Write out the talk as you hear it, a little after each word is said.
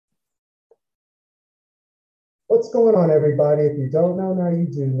What's going on, everybody? If you don't know, now you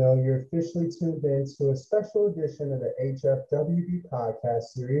do know. You're officially tuned in to a special edition of the HFWB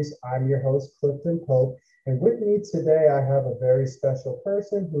podcast series. I'm your host, Clifton Pope, and with me today, I have a very special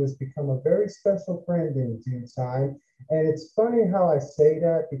person who has become a very special friend in due time. And it's funny how I say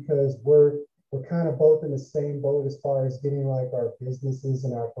that because we're kind of both in the same boat as far as getting like our businesses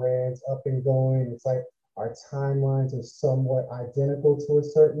and our brands up and going. It's like our timelines are somewhat identical to a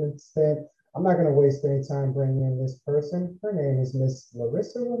certain extent. I'm not going to waste any time bringing in this person. Her name is Miss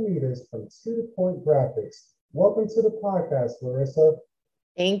Larissa Ramirez from To The Point Graphics. Welcome to the podcast, Larissa.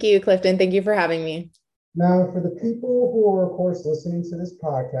 Thank you, Clifton. Thank you for having me. Now, for the people who are, of course, listening to this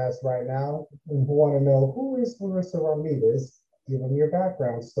podcast right now and who want to know who is Larissa Ramirez, give them your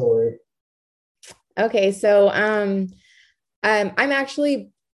background story. Okay, so I'm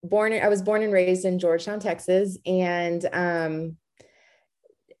actually I was born and raised in Georgetown, Texas, and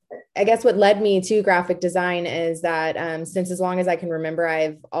I guess what led me to graphic design is that since as long as I can remember,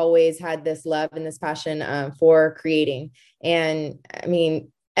 I've always had this love and this passion for creating. And I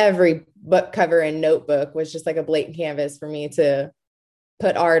mean, every book cover and notebook was just like a blank canvas for me to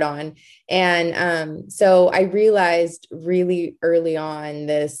put art on. And so I realized really early on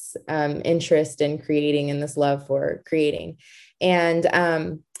this interest in creating and this love for creating.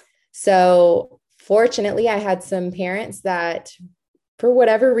 And so fortunately, I had some parents that for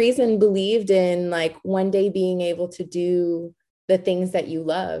whatever reason believed in like one day being able to do the things that you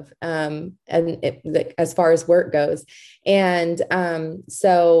love as far as work goes. And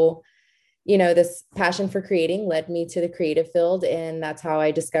so this passion for creating led me to the creative field, and that's how I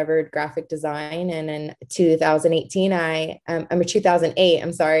discovered graphic design. And in 2018, I'm 2008,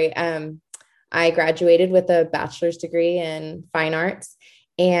 I'm sorry. I graduated with a bachelor's degree in fine arts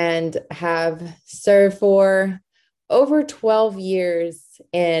and have served for over 12 years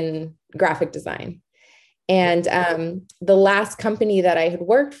in graphic design. And the last company that I had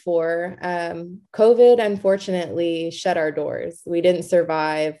worked for, COVID unfortunately shut our doors. We didn't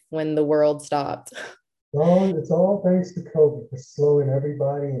survive when the world stopped. It's all thanks to COVID for slowing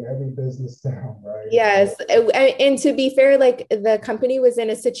everybody and every business down, right? Yes. And to be fair, like the company was in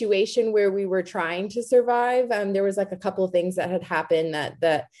a situation where we were trying to survive. There was like a couple of things that had happened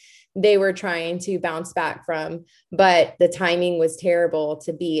that they were trying to bounce back from, but the timing was terrible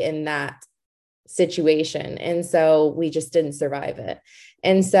to be in that situation. And so we just didn't survive it.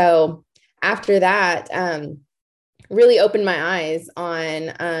 And so after that, really opened my eyes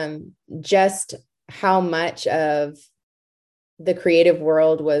on just how much of the creative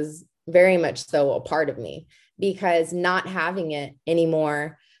world was very much so a part of me, because not having it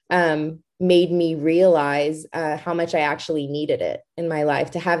anymore made me realize how much I actually needed it in my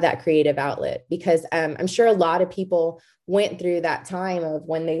life to have that creative outlet. Because I'm sure a lot of people went through that time of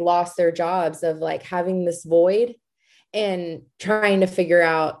when they lost their jobs, of like having this void and trying to figure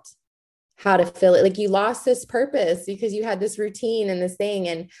out how to fill it. Like you lost this purpose because you had this routine and this thing.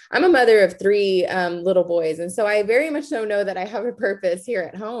 And I'm a mother of three little boys. And so I very much so know that I have a purpose here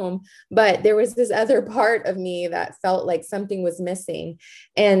at home, but there was this other part of me that felt like something was missing.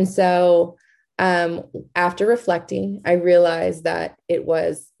 And so after reflecting, I realized that it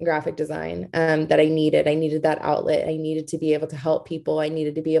was graphic design that I needed. I needed that outlet. I needed to be able to help people. I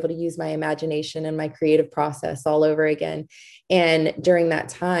needed to be able to use my imagination and my creative process all over again. And during that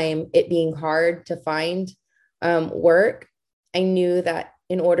time, it being hard to find work, I knew that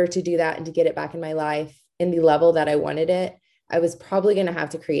in order to do that and to get it back in my life in the level that I wanted it, I was probably going to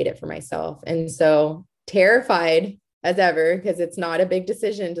have to create it for myself. And so terrified as ever, because it's not a big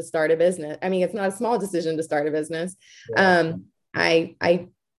decision to start a business. I mean, it's not a small decision to start a business. Yeah. I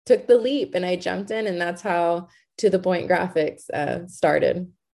took the leap and I jumped in, and that's how To The Point Graphics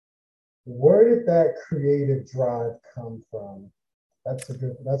started. Where did that creative drive come from? That's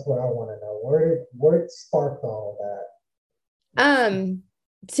what I want to know. Where it sparked all that? Um,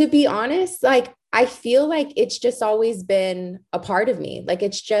 to be honest, like I feel like it's just always been a part of me. Like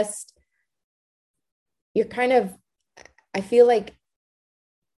it's just you're kind of I feel like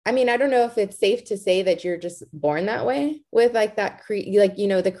I mean, I don't know if it's safe to say that you're just born that way with like the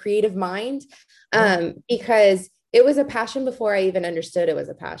creative mind. Yeah. Because it was a passion before I even understood it was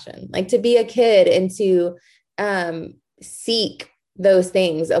a passion. Like to be a kid and to seek those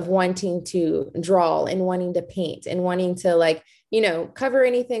things of wanting to draw and wanting to paint and wanting to cover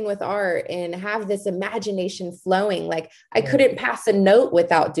anything with art and have this imagination flowing. Like I Yeah. couldn't pass a note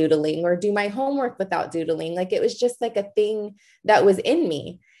without doodling or do my homework without doodling. Like it was just like a thing that was in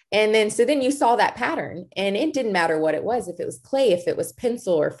me. And then you saw that pattern, and it didn't matter what it was, if it was clay, if it was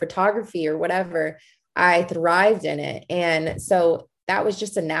pencil or photography or whatever, I thrived in it. And so that was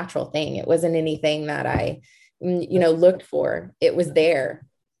just a natural thing. It wasn't anything that I looked for. It was there.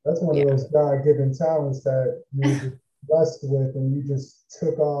 That's one of those God-given talents that you're just blessed with, and you just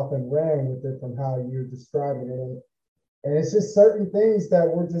took off and ran with it from how you're describing it. And it's just certain things that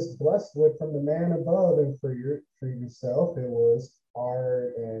we're just blessed with from the man above. And for yourself, it was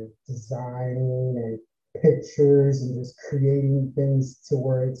art and designing and pictures and just creating things to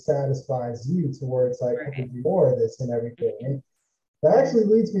where it satisfies you, to where it's like, I can do more of this and everything. And that actually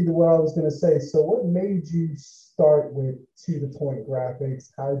leads me to what I was going to say. So, what made you start with To The Point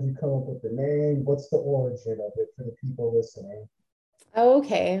Graphics? How did you come up with the name? What's the origin of it for the people listening?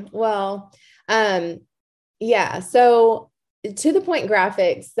 Okay. Well, yeah. So To The Point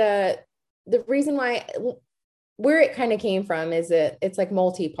Graphics, the reason why, where it kind of came from is it's like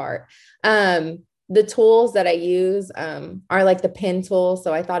multi-part. The tools that I use are like the pen tool.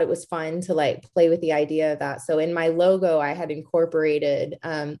 So I thought it was fun to like play with the idea of that. So in my logo, I had incorporated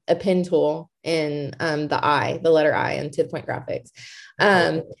a pen tool in the letter I, and To The Point Graphics.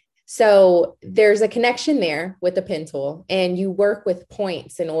 So there's a connection there with the pen tool, and you work with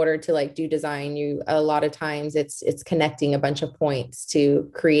points in order to like do design. A lot of times it's connecting a bunch of points to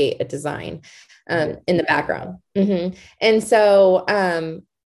create a design in the background. Mm-hmm. And so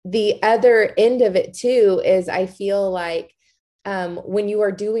the other end of it too is I feel like when you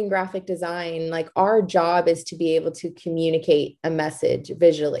are doing graphic design, like our job is to be able to communicate a message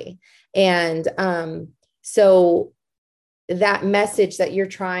visually. And so that message that you're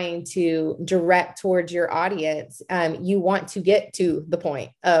trying to direct towards your audience, you want to get to the point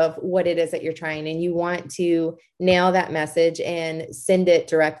of what it is that you're trying, and you want to nail that message and send it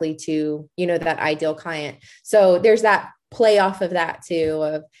directly to, that ideal client. So there's that play off of that too,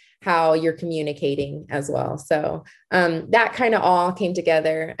 of how you're communicating as well. So that kind of all came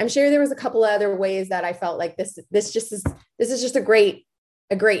together. I'm sure there was a couple of other ways that I felt like this is just a great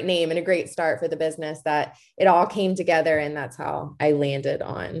name and a great start for the business, that it all came together, and that's how I landed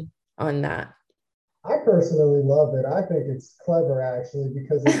on that. I personally love it. I think it's clever actually,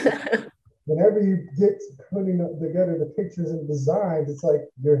 because it's, whenever you get to putting together the pictures and designs, it's like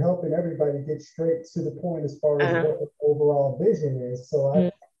you're helping everybody get straight to the point as far as what the overall vision is. So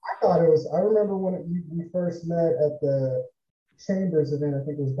I thought it was, I remember when we first met at the Chambers event, I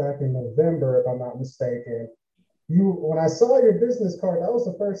think it was back in November, if I'm not mistaken. When I saw your business card, that was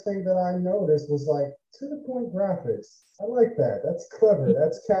the first thing that I noticed, was like, To The Point Graphics. I like that. That's clever.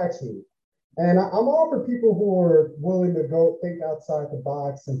 That's catchy. And I'm all for people who are willing to go think outside the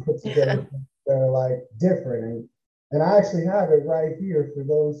box and put together things that are like different. And I actually have it right here for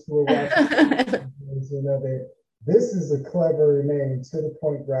those who are watching. This is a clever name, To The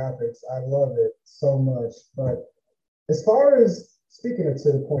Point Graphics. I love it so much. But as far as speaking of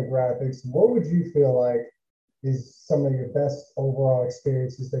To The Point Graphics, what would you feel like is some of your best overall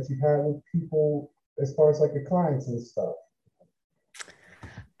experiences that you've had with people as far as like your clients and stuff?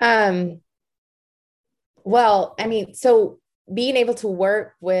 Well, I mean, so being able to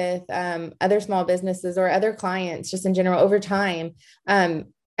work with other small businesses or other clients just in general over time,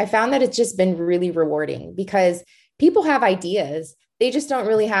 I found that it's just been really rewarding, because people have ideas. They just don't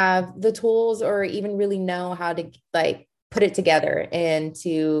really have the tools or even really know how to like put it together and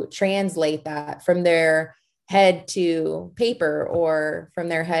to translate that from their head to paper or from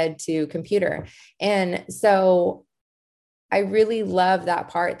their head to computer. And so I really love that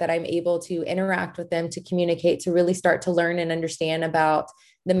part, that I'm able to interact with them, to communicate, to really start to learn and understand about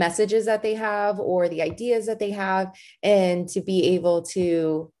the messages that they have or the ideas that they have, and to be able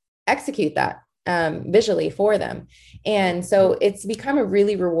to execute that visually for them. And so it's become a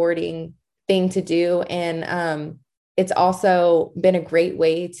really rewarding thing to do. And it's also been a great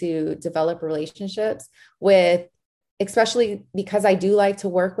way to develop relationships with, especially because I do like to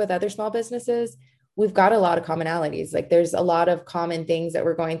work with other small businesses. We've got a lot of commonalities. Like there's a lot of common things that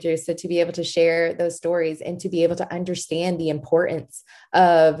we're going through. So to be able to share those stories and to be able to understand the importance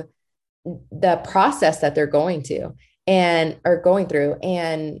of the process that they're going to and are going through,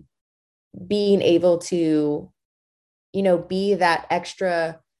 and being able to, be that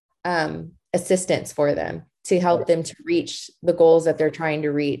extra assistance for them, to help them to reach the goals that they're trying to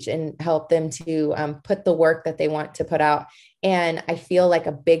reach, and help them to put the work that they want to put out. And I feel like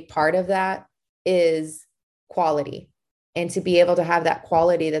a big part of that is quality, and to be able to have that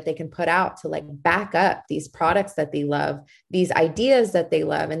quality that they can put out to like back up these products that they love, these ideas that they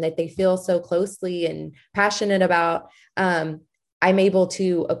love, and that they feel so closely and passionate about. I'm able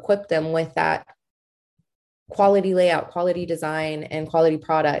to equip them with that quality layout, quality design, and quality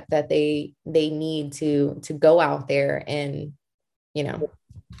product that they need to go out there and,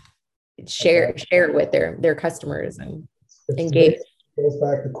 share it with their customers and engage. It goes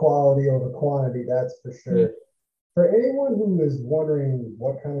back to quality over quantity, that's for sure. For anyone who is wondering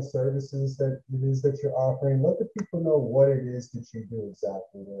what kind of services that it is that you're offering, let the people know what it is that you do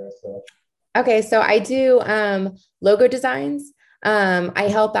exactly there. So, Okay, so I do logo designs. I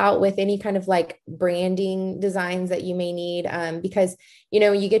help out with any kind of like branding designs that you may need because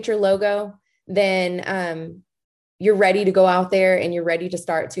you get your logo, then you're ready to go out there and you're ready to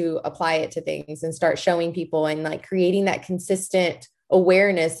start to apply it to things and start showing people and like creating that consistent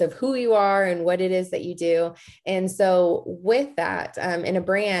awareness of who you are and what it is that you do. And so with that, in a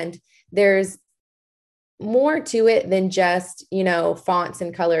brand, there's more to it than just fonts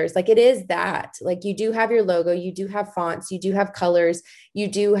and colors. Like it is that, like, you do have your logo, you do have fonts, you do have colors, you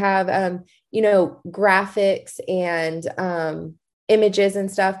do have graphics and images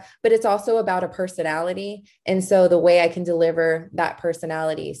and stuff, but it's also about a personality. And so the way I can deliver that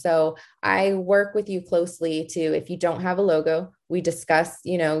personality, so I work with you closely to, if you don't have a logo, we discuss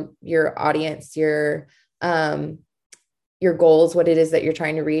your audience, your goals, what it is that you're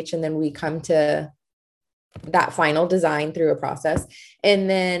trying to reach, and then we come to that final design through a process. And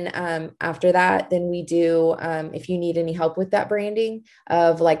then after that, then we do, if you need any help with that branding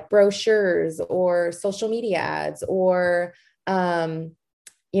of like brochures or social media ads or,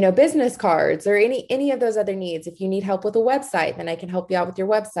 business cards or any of those other needs. If you need help with a website, then I can help you out with your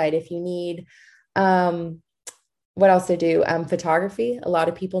website. If you need, what else to do? Photography. A lot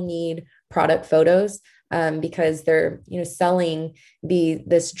of people need product photos because they're, selling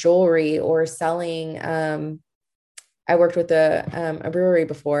this jewelry or selling. I worked with a brewery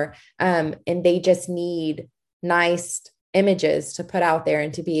before, and they just need nice images to put out there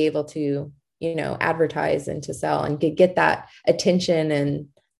and to be able to, advertise and to sell and get that attention and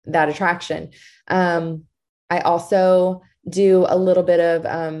that attraction. I also do a little bit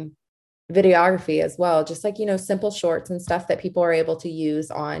of videography as well, just like, simple shorts and stuff that people are able to use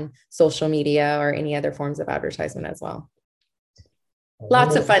on social media or any other forms of advertisement as well.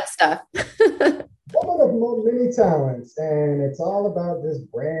 Lots of fun stuff. one of many talents, and it's all about this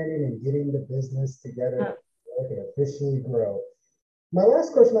branding and getting the business together so it can officially grow. My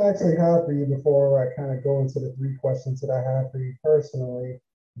last question I actually have for you before I kind of go into the three questions that I have for you personally.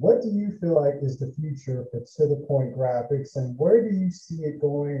 What do you feel like is the future for To The Point Graphics, and where do you see it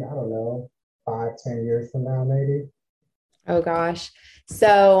going? I don't know, 5, 10 years from now, maybe? Oh gosh.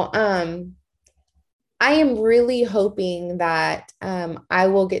 So I am really hoping that I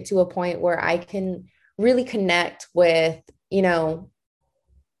will get to a point where I can really connect with,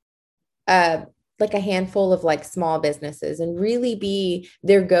 uh, like a handful of like small businesses and really be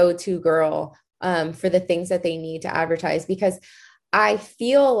their go-to girl for the things that they need to advertise, because I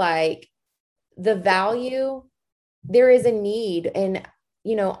feel like the value, there is a need, and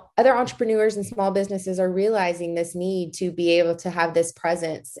other entrepreneurs and small businesses are realizing this need to be able to have this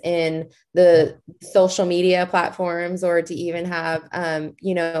presence in the social media platforms or to even have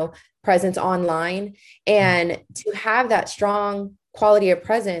presence online, and to have that strong quality of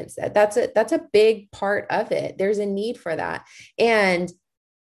presence. That's a big part of it. There's a need for that, and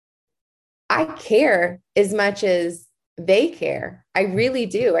I care as much as they care. I really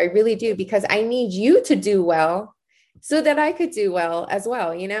do. I really do, because I need you to do well so that I could do well as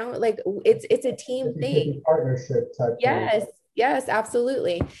well. Like it's a team thing. Partnership type thing. Yes, yes,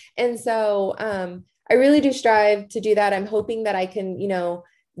 absolutely. And so I really do strive to do that. I'm hoping that I can,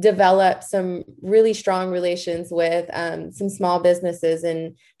 develop some really strong relations with some small businesses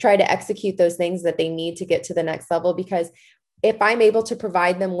and try to execute those things that they need to get to the next level. Because if I'm able to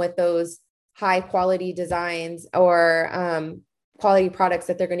provide them with those high quality designs or quality products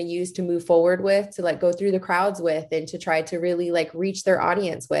that they're going to use to move forward with, to like go through the crowds with, and to try to really like reach their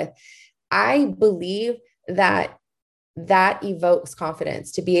audience with, I believe that that evokes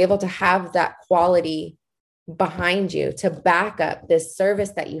confidence to be able to have that quality behind you, to back up this service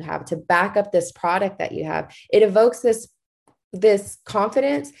that you have, to back up this product that you have. It evokes this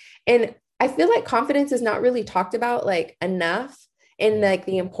confidence. And I feel like confidence is not really talked about like enough, and like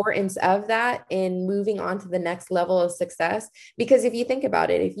the importance of that in moving on to the next level of success. Because if you think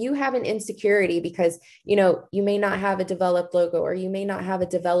about it, if you have an insecurity because you may not have a developed logo, or you may not have a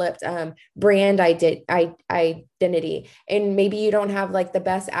developed brand identity, and maybe you don't have like the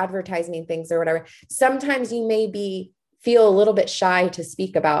best advertising things or whatever, sometimes you may feel a little bit shy to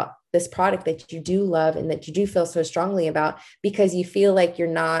speak about this product that you do love and that you do feel so strongly about, because you feel like you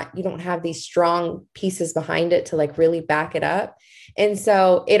don't have these strong pieces behind it to like really back it up. And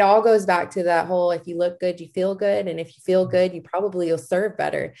so it all goes back to that whole, if you look good, you feel good. And if you feel good, you probably will serve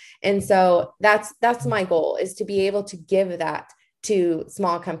better. And so that's my goal, is to be able to give that to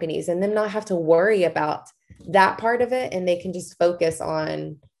small companies and then not have to worry about that part of it. And they can just focus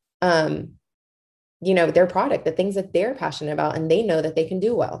on their product, the things that they're passionate about and they know that they can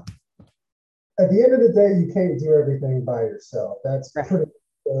do well. At the end of the day, you can't do everything by yourself. That's Right. pretty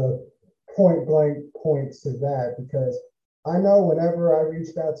point blank point to that, because I know whenever I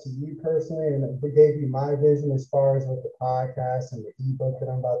reached out to you personally and gave you my vision as far as with the podcast and the ebook that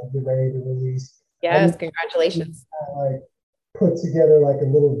I'm about to get ready to release, I Yes, congratulations. like put together like a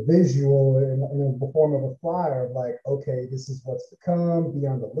little visual in the form of a flyer of like, okay, this is what's to come, be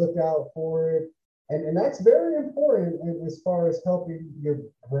on the lookout for it. And that's very important as far as helping your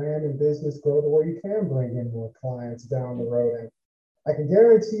brand and business grow to where you can bring in more clients down the road. And I can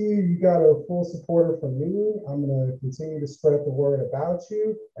guarantee you, you got a full supporter from me. I'm going to continue to spread the word about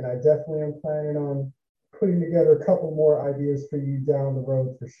you. And I definitely am planning on putting together a couple more ideas for you down the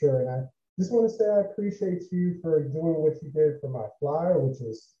road for sure. And I just want to say I appreciate you for doing what you did for my flyer, which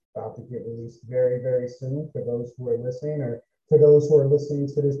is about to get released very, very soon for those who are listening, or for those who are listening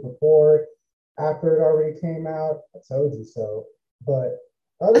to this before, after it already came out. I told you so. But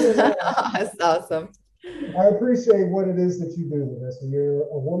other than that, That's awesome. I appreciate what it is that you do, Larissa. You're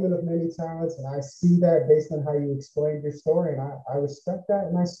a woman of many talents, and I see that based on how you explained your story, and I respect that,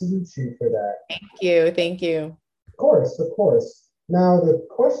 and I salute you for that. Thank you. Thank you. Of course, of course. Now, the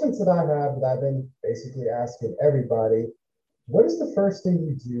questions that I have that I've been basically asking everybody, what is the first thing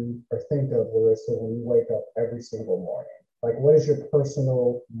you do or think of, Larissa, when you wake up every single morning? Like, what is your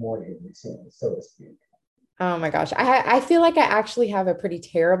personal morning routine, so to speak? Oh my gosh. I feel like I actually have a pretty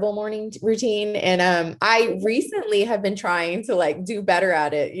terrible morning routine. And I recently have been trying to like do better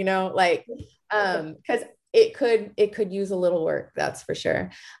at it, because it could use a little work, that's for sure.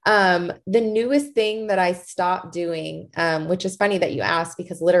 The newest thing that I stopped doing, which is funny that you asked,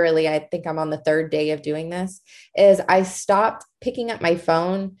 because literally I think I'm on the third day of doing this, is I stopped picking up my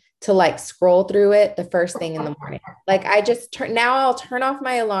phone to like scroll through it the first thing in the morning. Like I just I'll turn off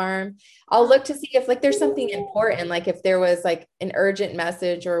my alarm. I'll look to see if like there's something important, like if there was like an urgent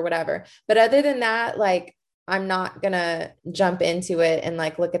message or whatever. But other than that, like I'm not gonna jump into it and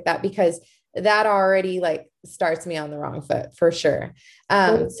like look at that, because that already like starts me on the wrong foot for sure.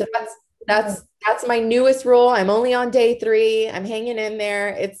 So that's my newest rule. I'm only on day 3. I'm hanging in there.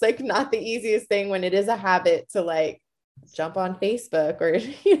 It's like not the easiest thing when it is a habit to like jump on Facebook or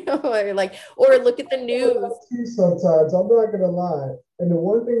or look at the news. Sometimes I'm not gonna lie, and the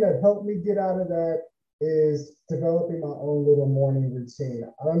one thing that helped me get out of that is developing my own little morning routine.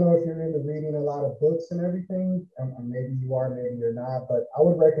 I don't know if you're into reading a lot of books and everything. Maybe you are, maybe you're not, but I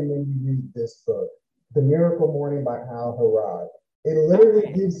would recommend you read this book, The Miracle Morning by Hal Herrod. It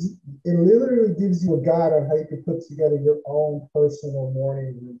literally gives you a guide on how you can put together your own personal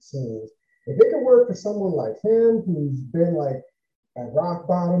morning routines. If it can work for someone like him who's been like at rock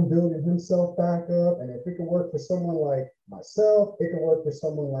bottom, building himself back up, and if it can work for someone like myself, it can work for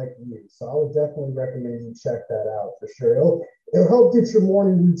someone like you. So I would definitely recommend you check that out for sure. It'll help get your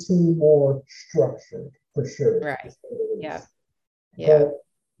morning routine more structured for sure. Right. Yeah. But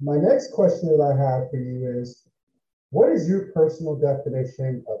my next question that I have for you is, what is your personal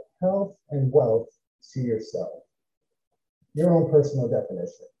definition of health and wealth to yourself? Your own personal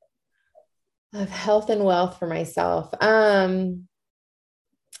definition of health and wealth for myself.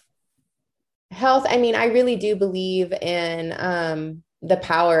 Health, I mean, I really do believe in the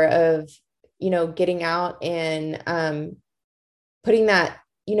power of, getting out and putting that,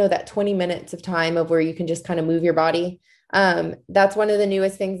 that 20 minutes of time of where you can just kind of move your body. That's one of the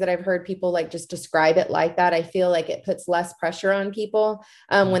newest things that I've heard people like just describe it like that. I feel like it puts less pressure on people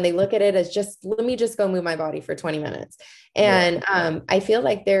when they look at it as just, let me just go move my body for 20 minutes. And I feel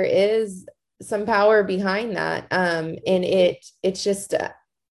like there is some power behind that. And it's just,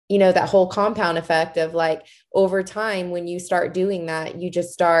 that whole compound effect of like over time, when you start doing that,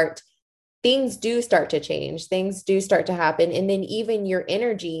 things do start to change, things do start to happen. And then even your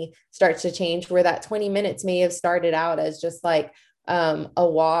energy starts to change, where that 20 minutes may have started out as just like a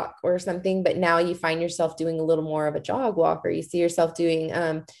walk or something, but now you find yourself doing a little more of a jog walk, or you see yourself doing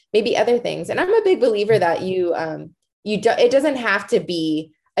maybe other things. And I'm a big believer that it doesn't have to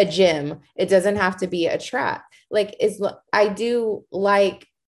be a gym. It doesn't have to be a track. I do like,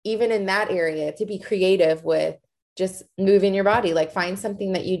 even in that area, to be creative with just moving your body, like find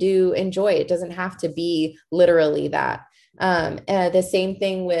something that you do enjoy. It doesn't have to be literally that. The same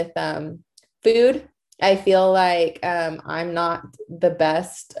thing with food. I feel like I'm not the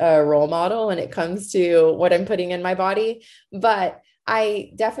best role model when it comes to what I'm putting in my body, but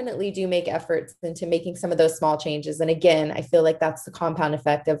I definitely do make efforts into making some of those small changes. And again, I feel like that's the compound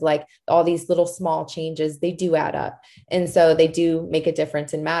effect of like all these little small changes, they do add up. And so they do make a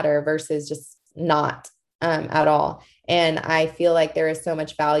difference and matter versus just not at all. And I feel like there is so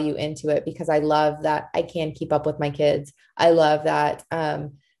much value into it because I love that I can keep up with my kids. I love that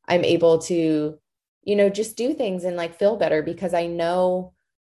I'm able to, just do things and like feel better because I know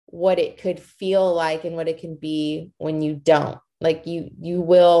what it could feel like and what it can be when you don't. Like you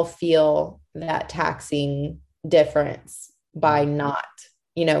will feel that taxing difference by not,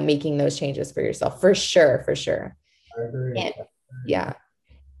 making those changes for yourself. For sure, for sure. I agree. And I agree. yeah.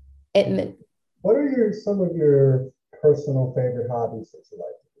 And What are some of your personal favorite hobbies that you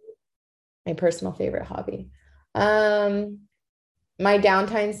like to do? my personal favorite hobby. Um, my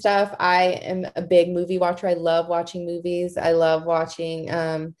downtime stuff, I am a big movie watcher. I love watching movies. I love watching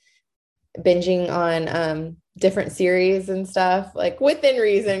binging on different series and stuff, like within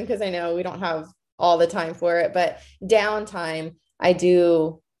reason, because I know we don't have all the time for it, but downtime, I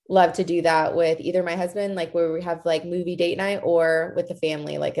do love to do that with either my husband, like where we have like movie date night, or with the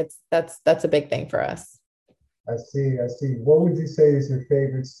family. Like that's a big thing for us. I see. I see. What would you say is your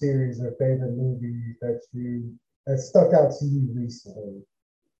favorite series or favorite movie that stuck out to you recently?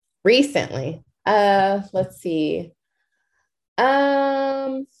 Recently, let's see.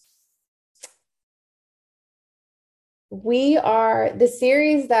 Um, we are the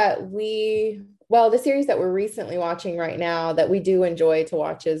series that we're recently watching right now that we do enjoy to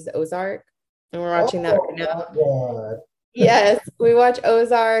watch is Ozark. And we're watching that right Oh now. my God. Yes, we watch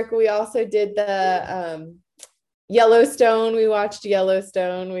Ozark. We also did the Yellowstone. We watched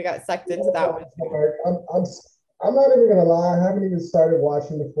Yellowstone. We got sucked into that one. I'm not even gonna lie. I haven't even started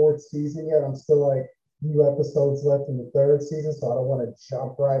watching the fourth season yet. I'm still like few episodes left in the third season, so I don't want to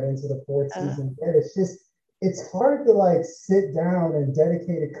jump right into the fourth Uh, season. And it's hard to like sit down and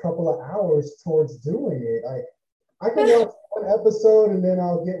dedicate a couple of hours towards doing it. Like I can watch one episode and then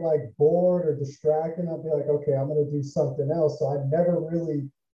I'll get like bored or distracted. I'll be like, okay, I'm gonna do something else. So I never really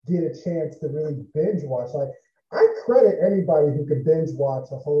get a chance to really binge watch. Like I credit anybody who can binge watch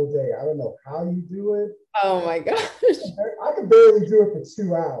a whole day. I don't know how you do it. oh my gosh. I could barely do it for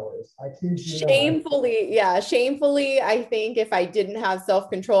 2 hours. I kid you not. Shamefully, I think if I didn't have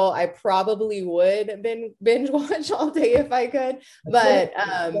self-control, I probably would binge watch all day if I could. But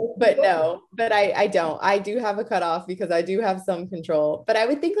no, but I don't. I do have a cutoff because I do have some control. But I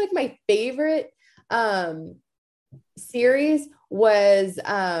would think like my favorite um series was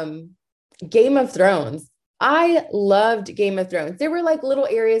Game of Thrones. I loved Game of Thrones. There were like little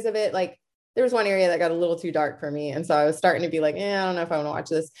areas of it, like there was one area that got a little too dark for me. And so I was starting to be like, I don't know if I want to watch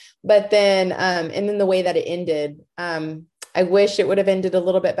this. But then, and then the way that it ended, I wish it would have ended a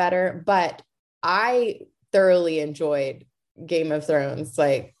little bit better, but I thoroughly enjoyed Game of Thrones,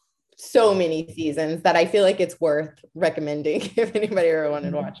 like so many seasons that I feel like it's worth recommending if anybody ever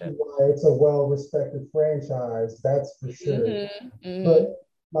wanted to watch it. It's a well-respected franchise, that's for sure. Mm-hmm, But mm-hmm.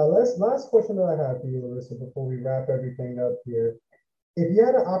 my last question that I have for you, Larissa, before we wrap everything up here, if you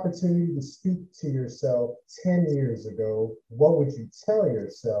had an opportunity to speak to yourself 10 years ago, what would you tell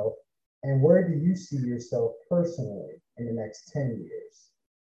yourself? And where do you see yourself personally in the next 10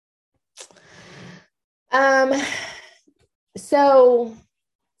 years? Um, so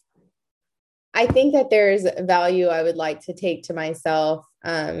I think that there's value I would like to take to myself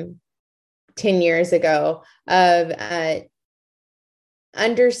 10 years ago of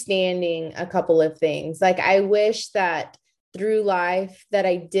understanding a couple of things. Like I wish that through life that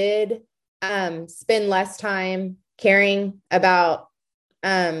I did spend less time caring about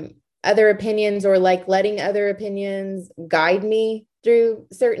other opinions or like letting other opinions guide me through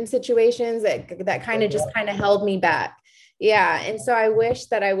certain situations that kind of just kind of held me back. Yeah. And so I wish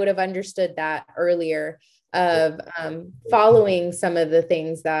that I would have understood that earlier of following some of the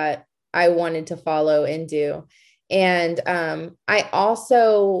things that I wanted to follow and do. And I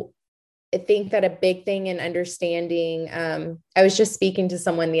also think that a big thing in understanding, I was just speaking to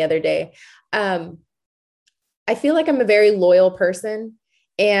someone the other day. I feel like I'm a very loyal person.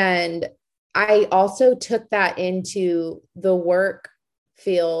 And I also took that into the work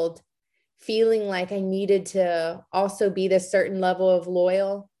field, feeling like I needed to also be this certain level of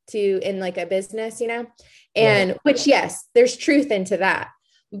loyal to in like a business, Right. and which, yes, there's truth into that.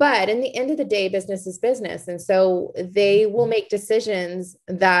 But in the end of the day, business is business. And so they will make decisions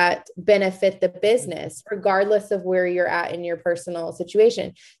that benefit the business, regardless of where you're at in your personal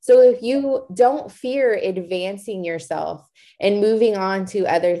situation. So if you don't fear advancing yourself and moving on to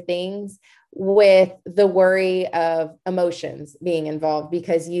other things with the worry of emotions being involved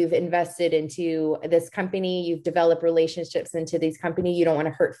because you've invested into this company, you've developed relationships into these company, you don't want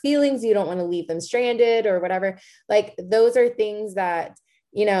to hurt feelings, you don't want to leave them stranded or whatever. Like those are things that,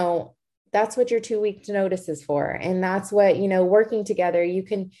 you know, that's what your 2 week notice is for. And that's what, working together, you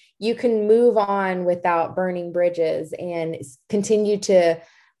can move on without burning bridges and continue to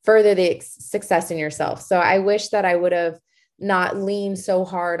further the success in yourself. So I wish that I would have not leaned so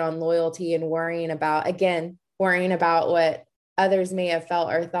hard on loyalty and worrying about what others may have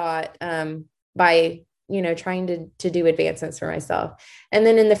felt or thought, by, trying to do advancements for myself. And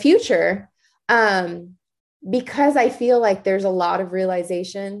then in the future, because I feel like there's a lot of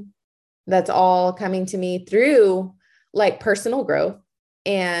realization that's all coming to me through like personal growth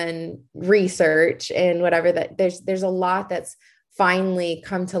and research and whatever, that there's a lot that's finally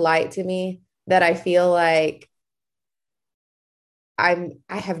come to light to me that I feel like I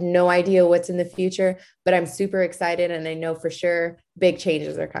have no idea what's in the future, but I'm super excited and I know for sure big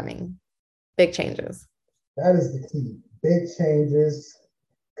changes are coming. Big changes. That is the key. Big changes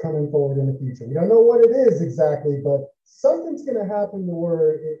coming forward in the future. We don't know what it is exactly, but something's going to happen to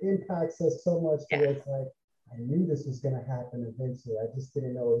where it impacts us so much that it's like, I knew this was going to happen eventually. I just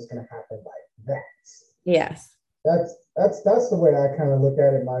didn't know it was going to happen like that. Yes. That's the way I kind of look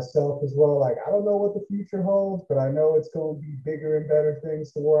at it myself as well. Like, I don't know what the future holds, but I know it's going to be bigger and better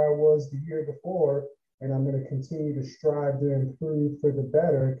things to where I was the year before. And I'm going to continue to strive to improve for the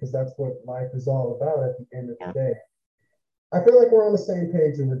better, because that's what life is all about at the end of the day. I feel like we're on the same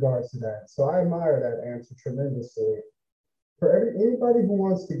page in regards to that. So I admire that answer tremendously. For anybody who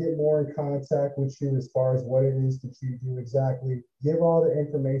wants to get more in contact with you as far as what it is that you do exactly, give all the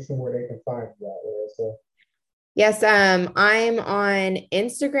information where they can find you out there. So yes, I'm on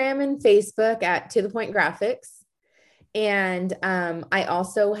Instagram and Facebook at To The Point Graphics. And I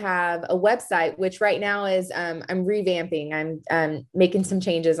also have a website, which right now is I'm revamping. I'm making some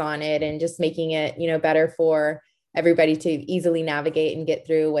changes on it and just making it, better for everybody to easily navigate and get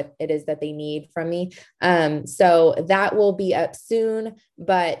through what it is that they need from me. So that will be up soon,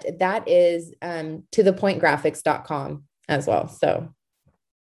 but that is tothepointgraphics.com as well. So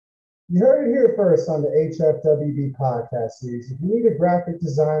you heard it here first on the HFWB podcast series. If you need a graphic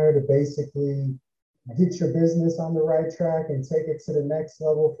designer to basically get your business on the right track and take it to the next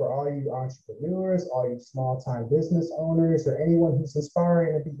level, for all you entrepreneurs, all you small time business owners, or anyone who's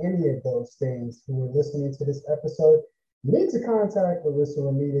aspiring to be any of those things who are listening to this episode, you need to contact Larissa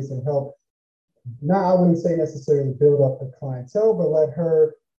Ramirez and help. Now, I wouldn't say necessarily build up a clientele, but let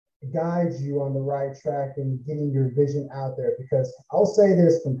her guide you on the right track and getting your vision out there. Because I'll say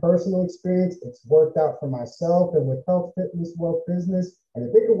this from personal experience, it's worked out for myself and with health, fitness, wealth, business. And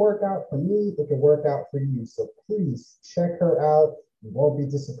if it can work out for me, it can work out for you. So please check her out. You won't be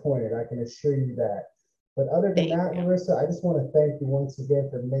disappointed. I can assure you that. But other than that, Larissa, I just want to thank you once again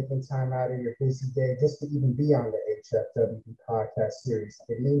for making time out of your busy day just to even be on the HFWB podcast series.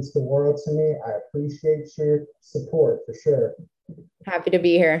 It means the world to me. I appreciate your support for sure. Happy to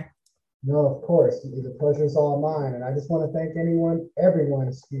be here. No, of course. The pleasure is all mine. And I just want to thank everyone,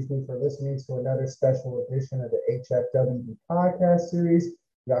 for listening to another special edition of the HFWB podcast series.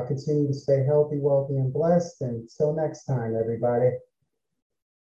 Y'all continue to stay healthy, wealthy, and blessed. And until next time, everybody.